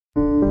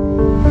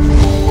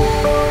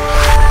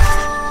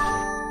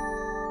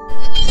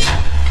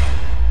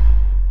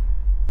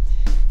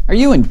Are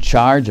you in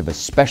charge of a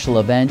special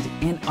event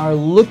and are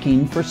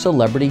looking for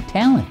celebrity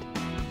talent?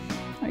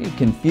 Are you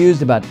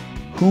confused about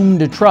whom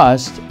to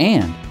trust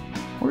and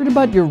worried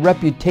about your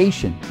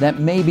reputation that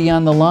may be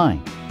on the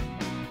line?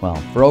 Well,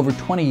 for over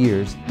 20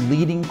 years,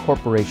 leading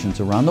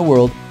corporations around the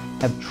world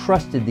have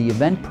trusted the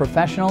event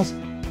professionals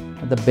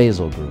at the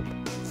Bazel Group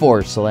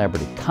for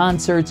celebrity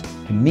concerts,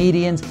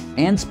 comedians,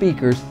 and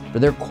speakers for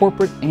their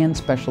corporate and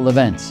special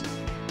events.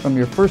 From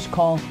your first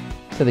call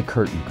to the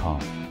curtain call,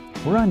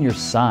 we're on your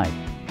side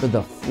for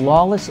the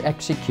flawless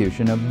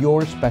execution of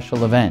your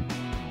special event.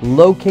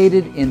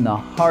 Located in the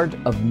heart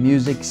of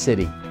Music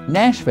City,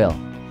 Nashville,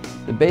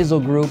 the Bazel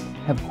Group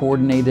have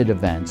coordinated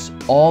events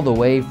all the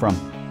way from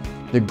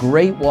the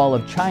Great Wall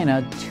of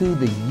China to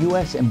the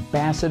U.S.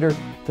 Ambassador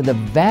for the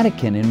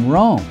Vatican in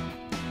Rome.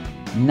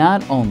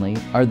 Not only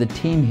are the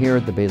team here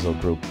at the Bazel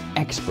Group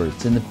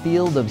experts in the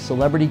field of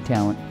celebrity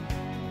talent,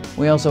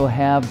 we also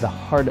have the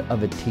heart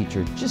of a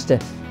teacher just to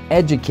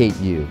educate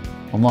you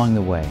along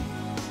the way.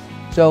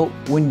 So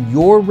when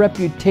your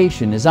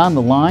reputation is on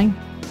the line,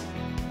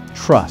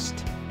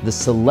 trust the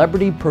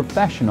celebrity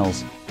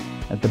professionals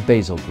at the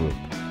Bazel Group.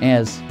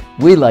 As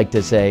we like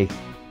to say,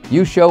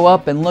 you show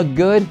up and look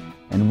good,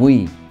 and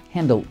we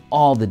handle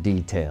all the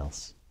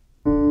details.